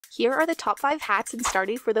Here are the top 5 hats in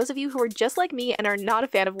Stardew for those of you who are just like me and are not a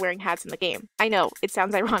fan of wearing hats in the game. I know, it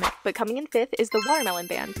sounds ironic, but coming in 5th is the Watermelon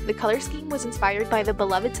Band. The color scheme was inspired by the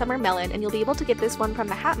beloved summer melon, and you'll be able to get this one from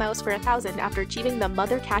the Hat Mouse for 1,000 after achieving the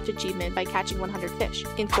Mother Catch achievement by catching 100 fish.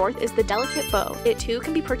 In 4th is the Delicate Bow. It too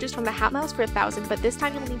can be purchased from the Hat Mouse for 1,000, but this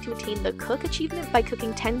time you'll need to attain the Cook achievement by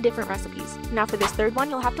cooking 10 different recipes. Now for this 3rd one,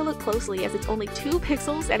 you'll have to look closely as it's only 2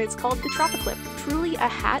 pixels and it's called the Tropiclip. Truly a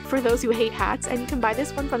hat for those who hate hats, and you can buy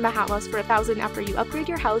this one from the Hat Mouse for 1,000 after you upgrade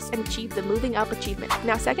your house and achieve the Moving Up achievement.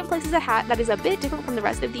 Now 2nd place is a hat that is a bit different from the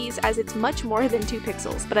rest of these as it's much more than 2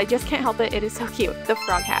 pixels, but I just can't help it is so cute. The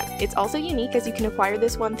Frog Hat. It's also unique as you can acquire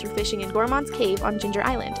this one through fishing in Gourmand's Cave on Ginger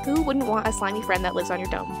Island. Who wouldn't want a slimy friend that lives on your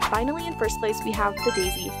dome? Finally, in 1st place we have the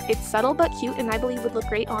Daisy. It's subtle but cute and I believe would look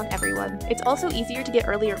great on everyone. It's also easier to get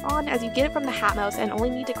earlier on as you get it from the Hat Mouse and only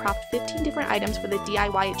need to craft 15 different items for the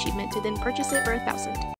DIY achievement to then purchase it for 1,000.